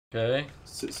Okay.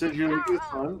 Since you're looking at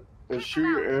the sun, shoot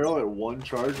your arrow at one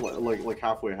charge, like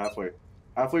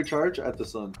halfway charge at the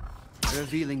sun.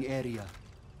 Revealing area.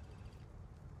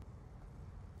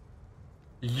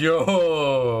 Yo,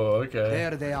 okay.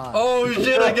 There they are. Oh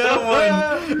shit, I got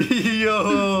one!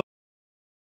 Yo!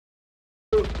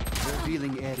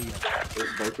 Revealing area.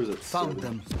 Vipers at Found 7.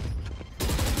 them.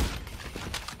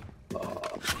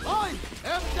 I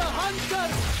am the hunter!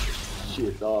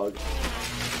 Shit, dog.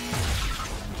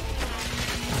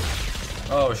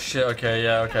 Oh shit, okay,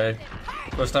 yeah, okay.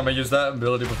 First time I used that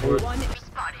ability before. One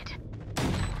spotted.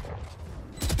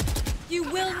 You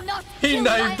will not He kill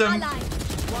knifed my him. ally.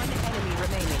 One enemy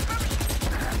remaining.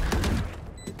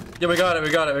 Yeah, we got it, we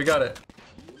got it, we got it.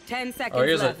 10 seconds Oh,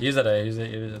 here's left. he's at A, he's at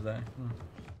A.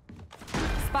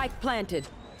 Spike planted.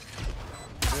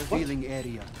 Revealing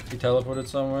area. He teleported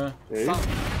somewhere. Hey? Got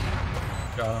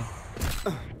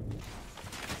him.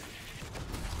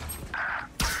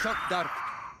 Shock dart.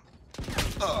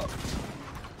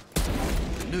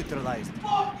 Neutralized.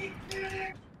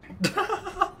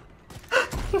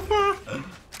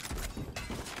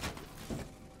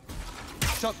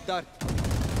 Shock dart.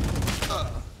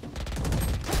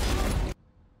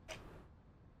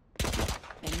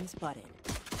 Enemy spotted.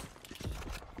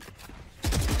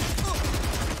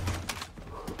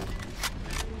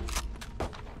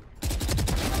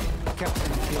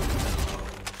 Captain killed.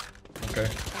 Okay.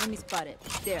 Enemy spotted.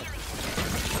 There.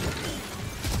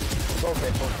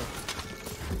 Okay.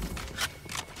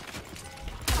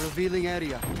 Revealing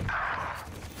area.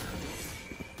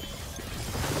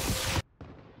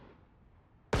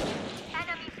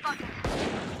 Enemy spotted.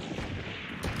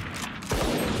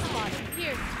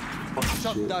 Here.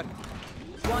 Shock dart.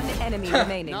 One enemy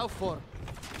remaining. Now for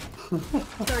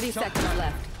 30 seconds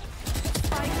left.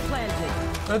 Spike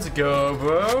planted. Let's go,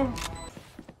 bro.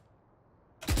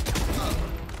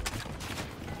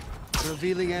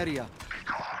 revealing area.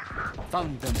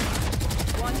 Found them.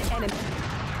 One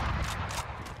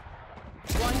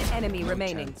enemy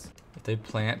remaining. If they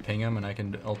plant, ping them, and I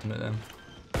can ultimate them.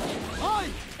 I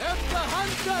am the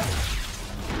hunter!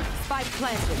 Spike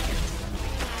planted.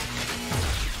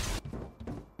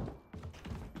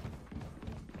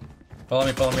 Follow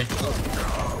me, follow me.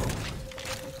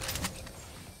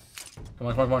 Come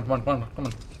on, come on, come on, come on, come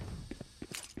on.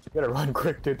 You gotta run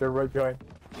quick, dude. They're right behind.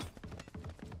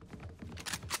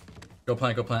 Go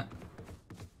plant, go plant.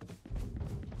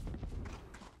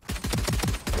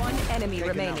 One enemy Taken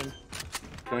remaining.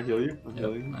 Can I heal you? I'm Yep,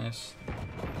 healing you. nice.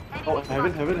 Oh,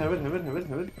 heaven.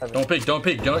 Don't peek, don't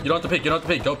peek. You don't have to peek, you don't have to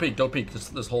peek. Don't peek, don't peek.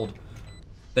 Just hold.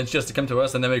 Then she has to come to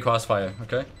us, and then we crossfire,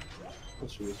 okay?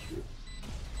 That's true, that's true.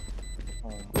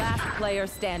 Last player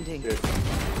standing. Okay.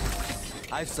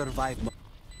 I've survived.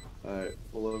 Alright,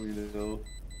 we'll let me know.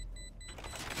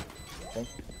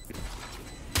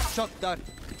 Shot that.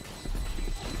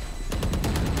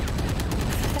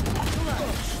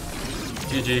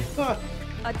 GG.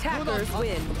 Attackers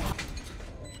win.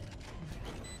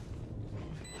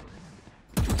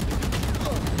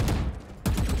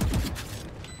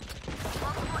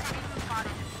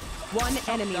 One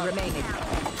enemy remaining.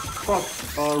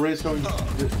 Fuck! Ray's coming.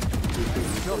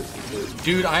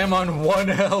 Dude, I am on 1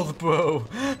 health, bro.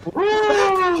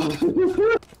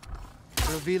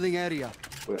 Revealing area.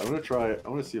 Wait, I'm gonna try it. I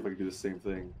wanna see if I can do the same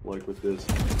thing, like with this.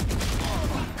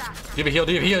 Give a heal,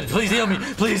 give a heal. Please heal me.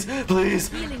 Please, please.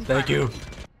 Thank you.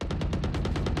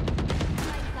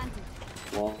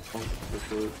 Long, for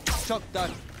sure. Shot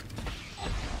that.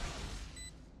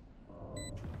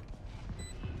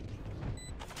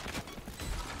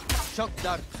 Shock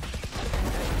dart.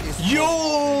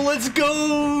 Yo, let's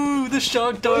go! The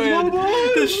shock dart!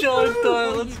 The shock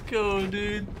dart, let's go,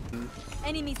 dude.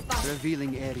 Enemy spotted.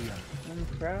 Revealing area. I'm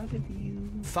proud of you.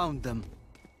 Found them.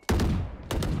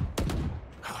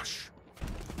 Hush.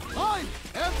 I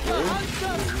am the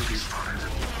hunter!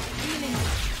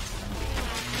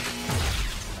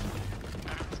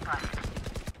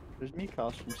 There's me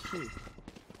costumes too.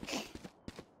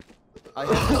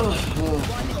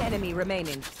 One enemy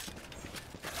remaining.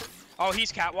 Oh,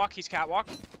 he's catwalk. He's catwalk.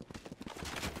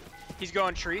 He's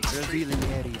going tree. Revealing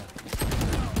area.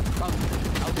 Found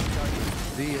them. Out of target.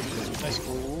 Vehicle. Nice.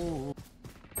 Ooh.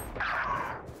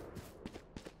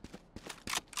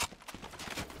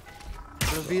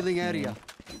 Revealing area.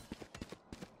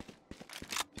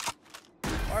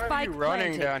 Why are Spike you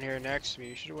running planted. down here next to me?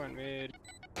 You should have went mid.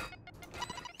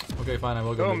 Okay, fine, I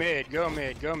will Go go. mid. Go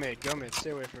mid. Go mid. Go mid. Stay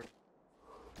away from.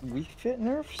 We fit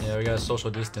nerfs? Yeah, we got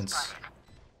social distance.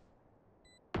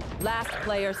 Last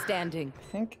player standing. I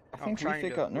think I'm we trying fit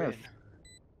to got win.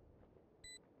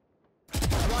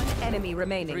 nerfed. One enemy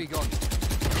remaining. 3 gone.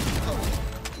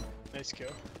 Nice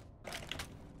kill.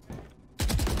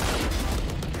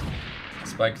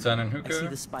 Spike Sun and I see hookah.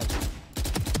 the spike.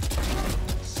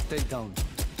 Stay down.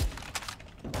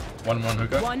 One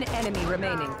hookah. One enemy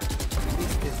remaining.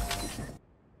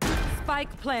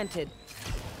 Spike planted.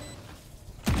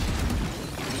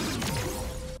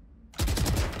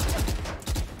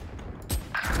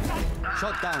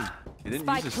 Shot down. He didn't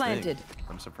Spike use his planted. thing.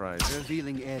 I'm surprised.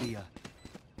 Revealing area.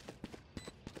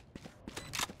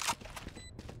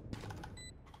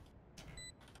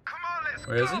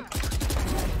 Where is he?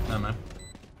 Oh man.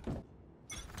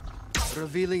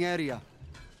 Revealing area.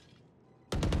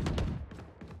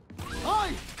 I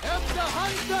am the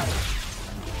hunter!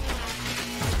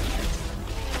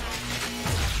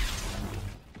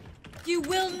 You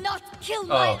will not kill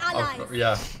my allies. Oh,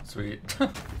 yeah, sweet.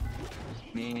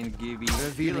 Man, Gibby.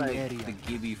 Revealing You're like area. the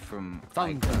Gibby from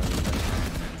Found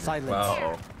Minecraft. Silence.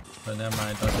 Wow. But never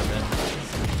mind, don't come in.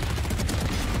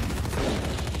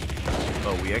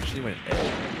 Oh, we actually went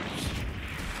edge.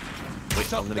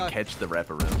 Wait, I'm gonna catch the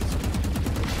wraparounds.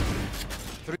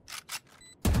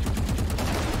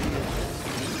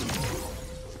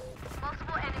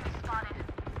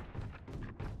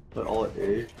 But all at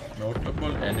A.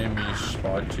 Multiple enemies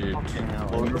spotted.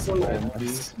 Multiple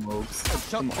enemies. Smokes.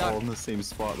 Shot I'm all down. in the same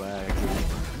spot by accident.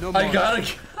 No more. I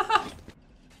gotta.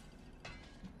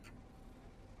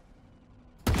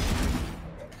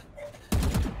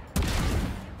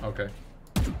 Okay.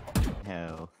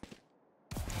 Hell.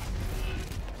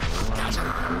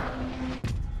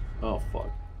 Oh fuck.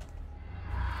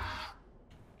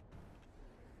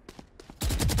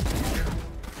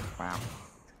 Wow.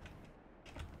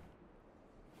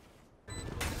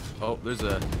 Oh, there's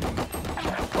a.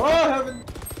 Oh heaven!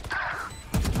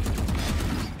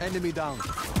 Enemy down.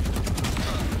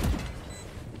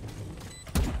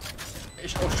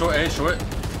 Oh, short A, short.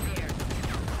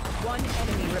 One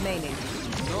enemy remaining.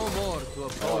 No more to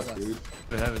oppose us. Dude.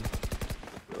 What happened?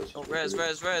 Oh, res. Yeah,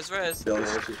 that's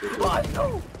just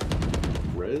ridiculous.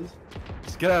 Res?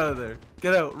 Just get out of there.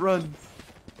 Get out. Run.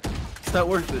 It's not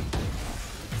worth it.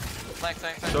 Flank.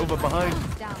 Sova behind.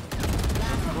 Down.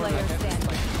 Last player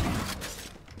standing.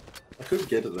 I could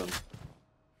get to them.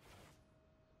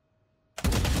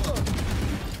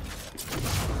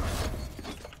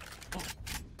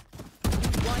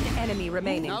 One enemy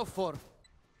remaining. Now for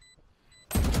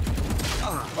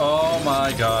Oh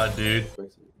my god, dude.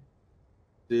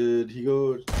 Did he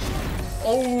go?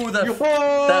 Oh, that Yo,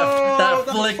 that that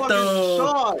flick fucking though.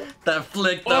 shot! That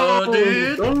flick though,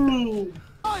 dude. Oh,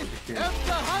 I am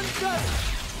the hunter!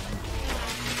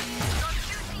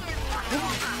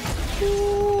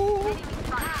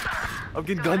 I'm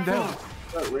getting gunned down.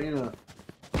 that Reyna.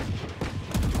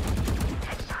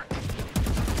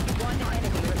 One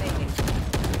enemy remaining.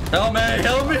 Help me!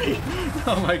 Help me!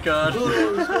 Oh my god.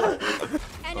 Oh,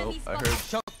 Enemy I spotted. heard.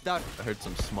 Shot down. I heard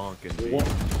some smonk and.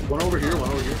 One over here, one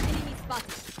over here. Enemy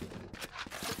spotted.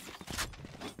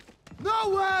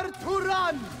 Nowhere to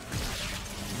run!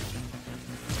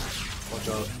 Watch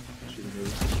out. Shooting here.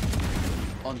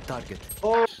 On target.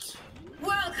 Oh!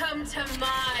 Welcome to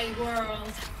my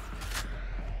world.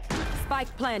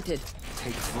 Spike planted.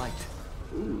 Take flight.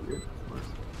 Ooh, yeah. Nice.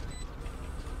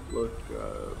 Look,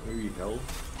 maybe hell?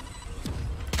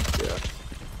 Yeah.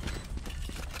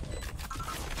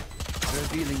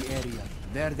 Revealing area.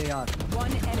 There they are.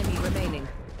 One enemy remaining.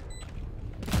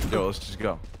 Yo, let's just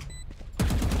go.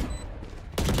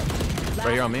 Last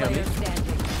Right here on me, on me. player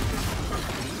standing.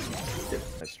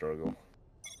 I struggle.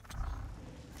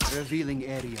 Revealing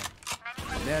area.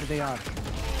 There they are.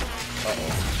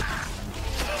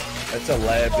 That's a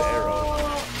lab arrow.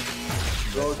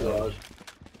 Oh gosh.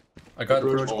 I got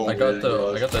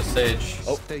the sage.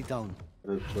 Oh. Stay down.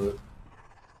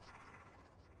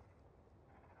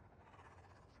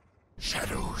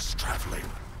 Shadows traveling.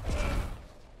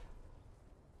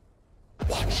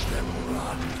 Watch them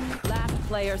run. Last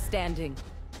player standing.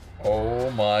 Oh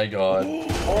my god.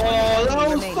 Oh, that was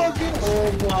Remaining. fucking.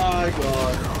 Oh my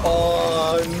god.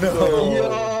 Oh no.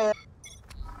 Yeah.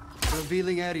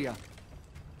 Revealing area.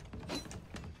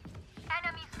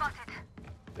 Enemy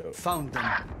spotted. Found them.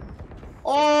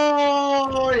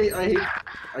 Oh, I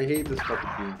hate this fucking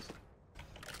team.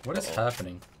 What is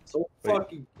happening? So Wait.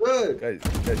 fucking good. Guys,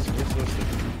 we're supposed to.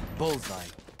 Bullseye.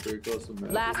 There goes the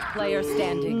man. Last player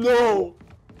standing. No!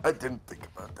 I didn't think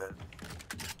about that.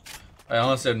 I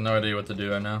honestly have no idea what to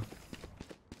do right now.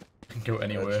 I can go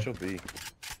anywhere. She'll be.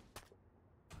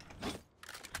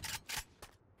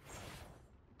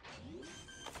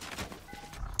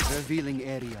 Revealing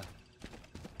area.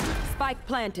 Spike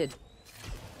planted.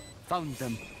 Found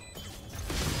them.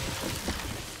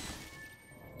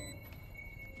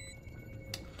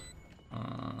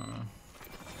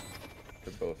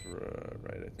 They're both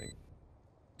right, I think.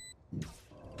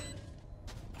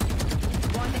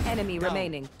 One enemy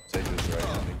remaining. Sage was right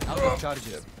on me. Out of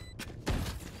charges.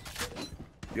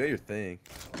 You got your thing.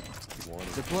 You want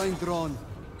it. Deploying drone.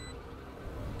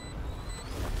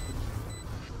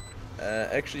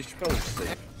 Actually, you should probably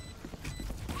save.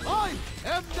 I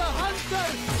am the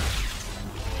hunter!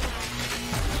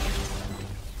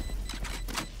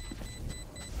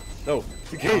 No,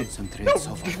 you can't. Concentrate, No,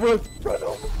 Sova. just run. Run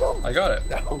over. No. I got it.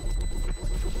 No.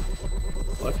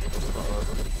 What?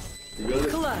 You got it?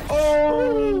 Clutch.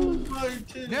 Oh, my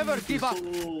titties. Never give up.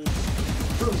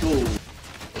 Triple.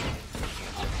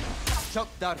 Shock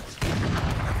dart.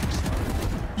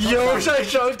 Yo, I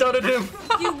shot out at him.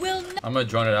 You will not. I'm gonna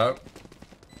drone it out.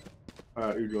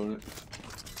 Alright, you're doing it.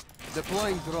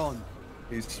 Deploying drone.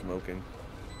 He's smoking.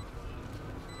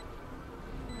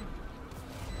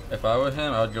 If I were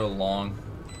him, I would go long.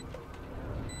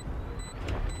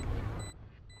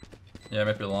 Yeah, it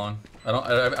might be long.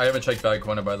 I haven't checked back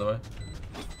corner, by the way.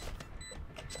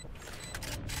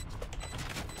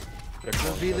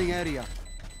 Revealing area.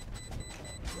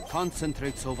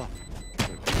 Concentrate, Sova.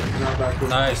 Not back.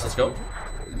 Nice, let's go.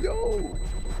 Yo.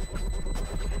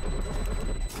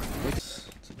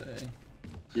 Today.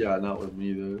 Yeah, not with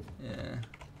me though. Yeah.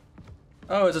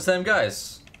 Oh, it's the same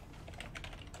guys.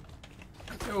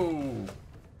 Yo.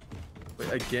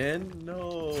 Wait, again?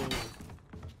 No.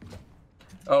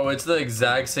 Oh, it's the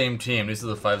exact same team. This is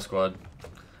the 5 squad.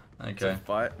 Okay.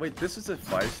 Wait, this is a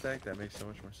 5 stack? That makes so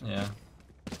much more sense. Yeah.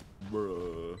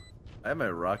 Bruh. I have my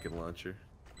rocket launcher.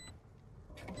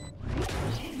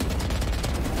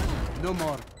 No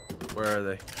more. Where are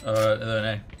they? Then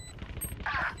A.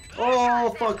 Oh,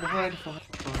 fuck, behind.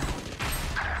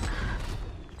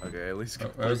 Okay, at least.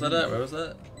 Where was that at? Where was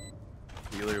that?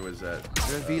 Healer was at.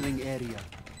 Revealing area.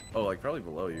 Oh, like probably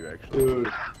below you actually.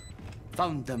 Dude,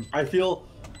 Found them. I feel.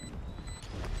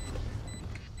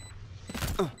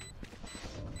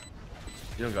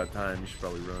 You don't got time. You should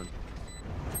probably run.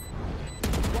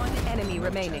 One enemy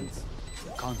remaining.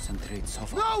 Concentrate,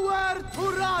 Sova. Nowhere to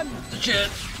run! Shit!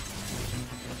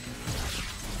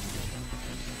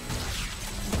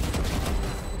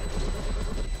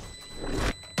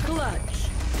 Clutch.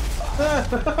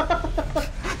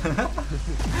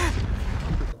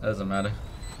 Doesn't matter.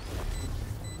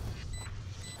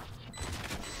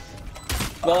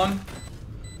 Long.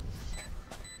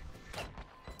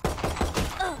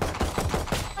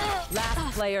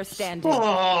 Last player standing.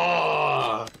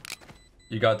 Oh.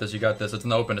 You got this, you got this. It's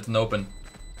an open, it's an open.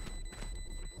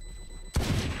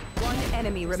 One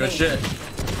enemy remaining. Good shit.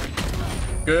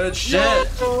 Good shit.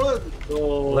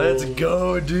 Let's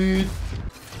go, dude.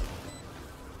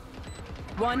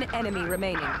 One enemy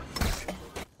remaining.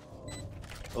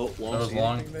 Oh, long. That was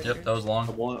long. Yep, that was long.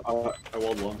 I walled long. I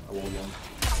walled long.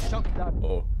 Shock dart.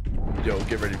 Oh. Yo,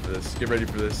 get ready for this. Get ready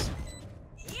for this.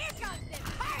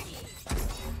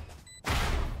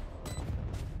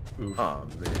 Oof. Oh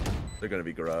man. They're gonna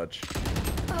be garage.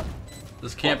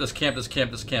 This camp, this camp, this camp,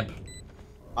 this camp.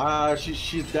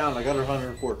 She's down. I got her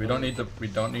 104. We don't need the.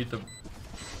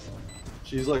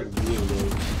 She's like really low.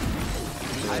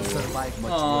 I survived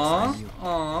much Aww, worse than you.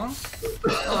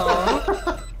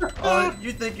 aww, oh,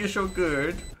 you think you're so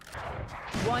good?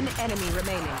 One enemy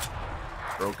remaining.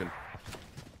 Broken.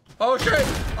 Oh shit!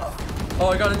 Oh,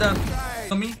 I got it down.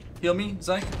 Heal me,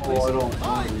 Zach. Please. Oh, I don't.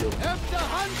 I am the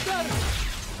hunter!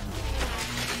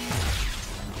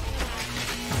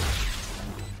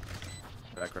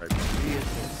 Back right.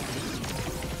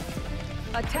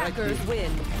 Attackers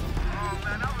win.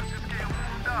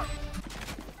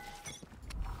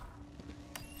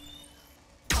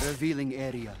 Revealing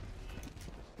area.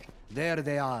 There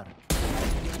they are.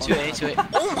 2A, 2A.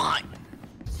 Oh my!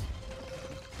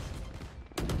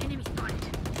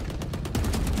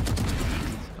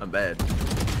 I'm bad.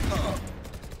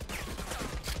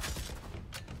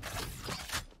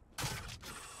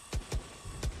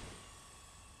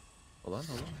 Hold on,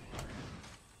 hold on.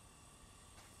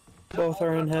 Both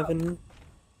are in heaven.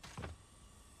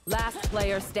 Last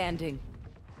player standing.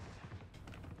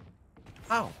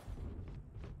 Ow.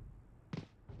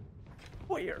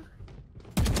 Where?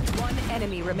 One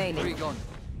enemy remaining. Three gone.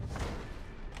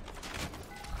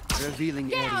 Revealing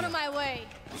Get area. out of my way.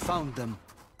 Found them.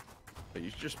 Hey, you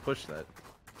should just push that.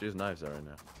 She has knives out right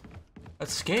now.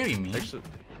 That's scary, me. Actually,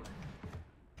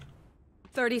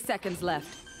 30 seconds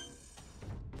left.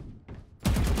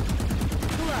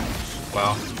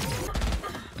 Wow.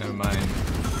 Never mind.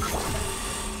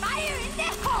 Fire in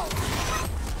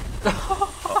the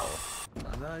hole.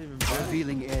 I'm not even bad.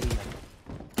 Revealing area.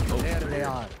 Oh, There they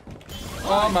are.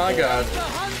 Oh my god. The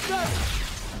hunter!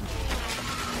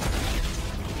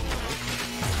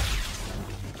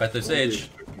 Got this age.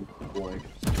 Blank.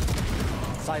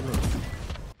 Silence.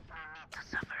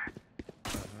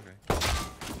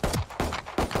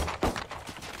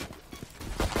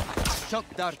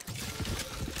 dart.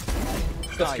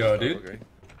 Let's go, dude. Okay.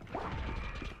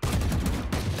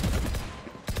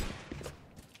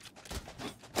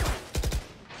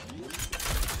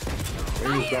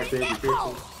 Enemy's back there, be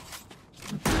careful.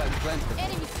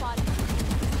 Enemy spotted.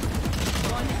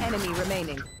 One enemy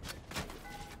remaining.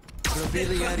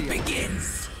 Revealing area.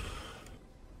 Begins.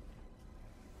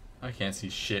 I can't see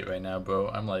shit right now, bro.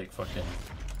 I'm like fucking.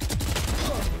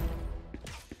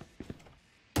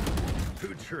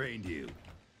 Who trained you?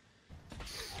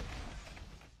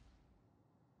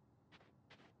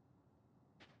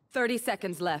 Thirty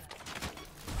seconds left.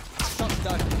 Shot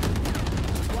dart.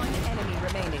 One enemy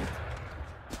remaining.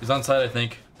 He's on side, I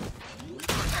think.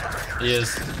 He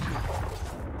is.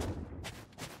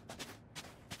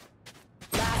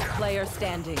 Last player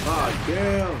standing. Ah,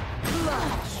 damn.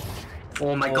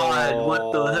 Oh my god,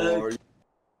 what the heck?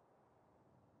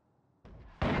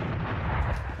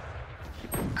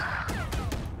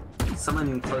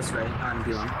 Someone close right on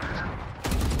B1.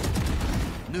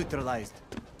 Neutralized.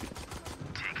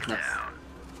 Nice.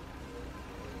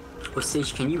 Oh,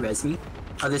 Sage, can you res me?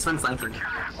 Oh, this one flanking.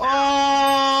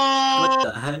 Oh! What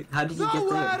the heck? How did you get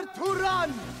there? To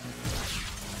run.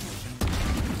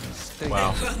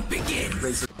 Wow.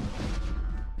 Raise.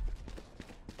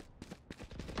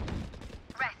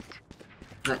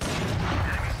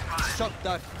 Nice. Shot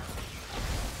dart.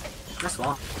 That's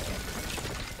wall.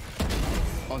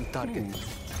 On target.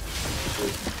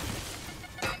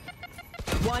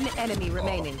 One enemy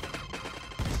remaining.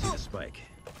 Spike.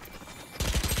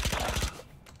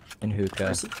 In hookah.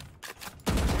 Mercy.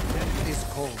 Death is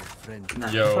cold, friend. No.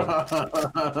 Yo.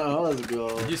 Let's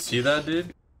go. Did you see that,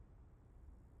 dude?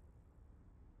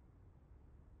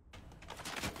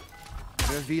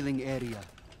 Revealing area.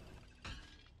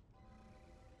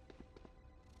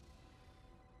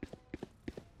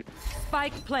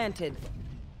 Spike planted.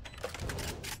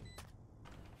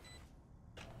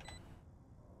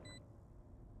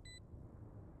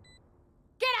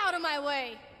 Get out of my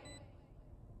way.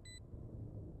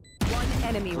 One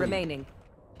enemy remaining.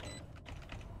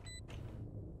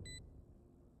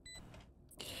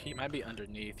 He might be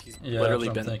underneath. He's Yeah, literally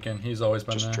that's what been I'm thinking. He's always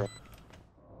been just there.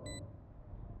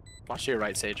 Watch to your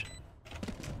right, Sage.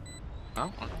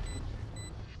 Oh.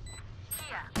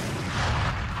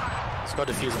 Let's go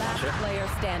defuse him. Watch Last it. player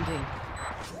standing.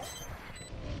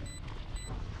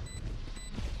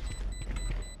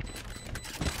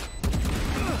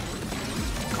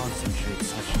 Concentrate,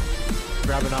 Sasha.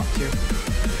 Grabbing up too.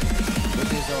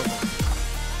 It is over.